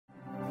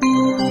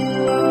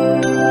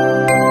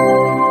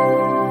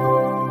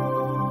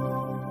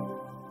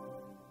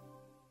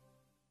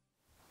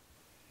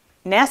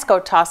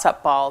Nasco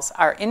toss-up balls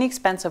are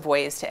inexpensive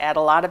ways to add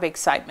a lot of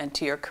excitement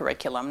to your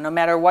curriculum, no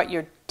matter what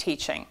you're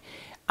teaching.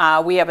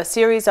 We have a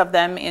series of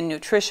them in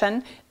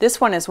nutrition. This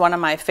one is one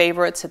of my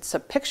favorites. It's a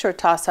picture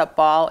toss-up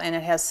ball, and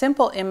it has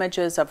simple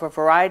images of a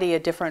variety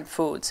of different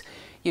foods.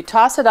 You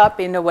toss it up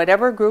into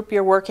whatever group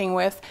you're working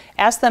with.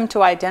 Ask them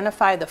to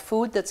identify the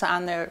food that's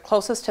on their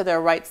closest to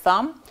their right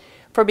thumb.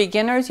 For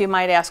beginners, you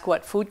might ask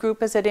what food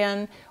group is it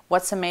in,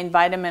 what's the main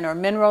vitamin or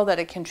mineral that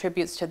it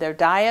contributes to their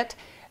diet.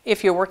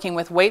 If you're working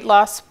with weight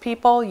loss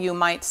people, you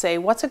might say,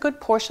 what's a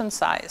good portion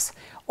size?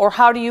 Or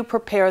how do you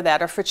prepare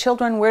that? Or for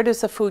children, where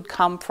does the food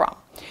come from?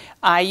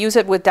 I use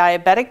it with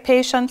diabetic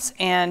patients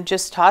and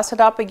just toss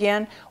it up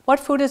again. What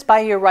food is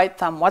by your right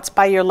thumb? What's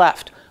by your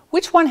left?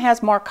 Which one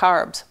has more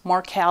carbs,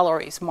 more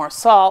calories, more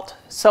salt,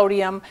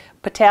 sodium,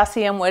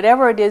 potassium,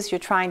 whatever it is you're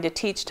trying to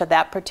teach to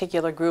that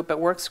particular group? It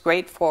works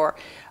great for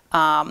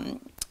heart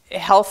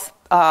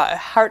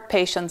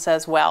patients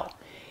as well.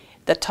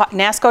 The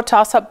Nasco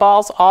toss-up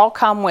balls all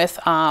come with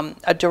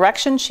a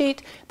direction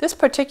sheet. This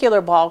particular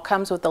ball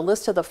comes with a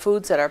list of the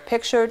foods that are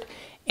pictured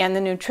and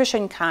the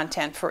nutrition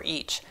content for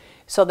each,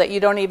 so that you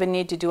don't even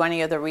need to do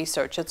any of the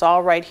research. It's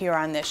all right here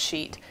on this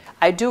sheet.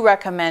 I do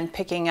recommend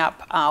picking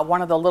up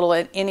one of the little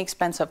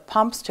inexpensive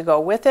pumps to go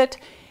with it.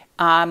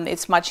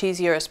 It's much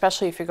easier,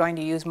 especially if you're going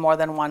to use more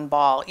than one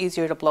ball,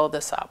 easier to blow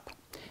this up.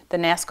 The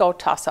Nasco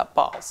toss-up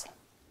balls.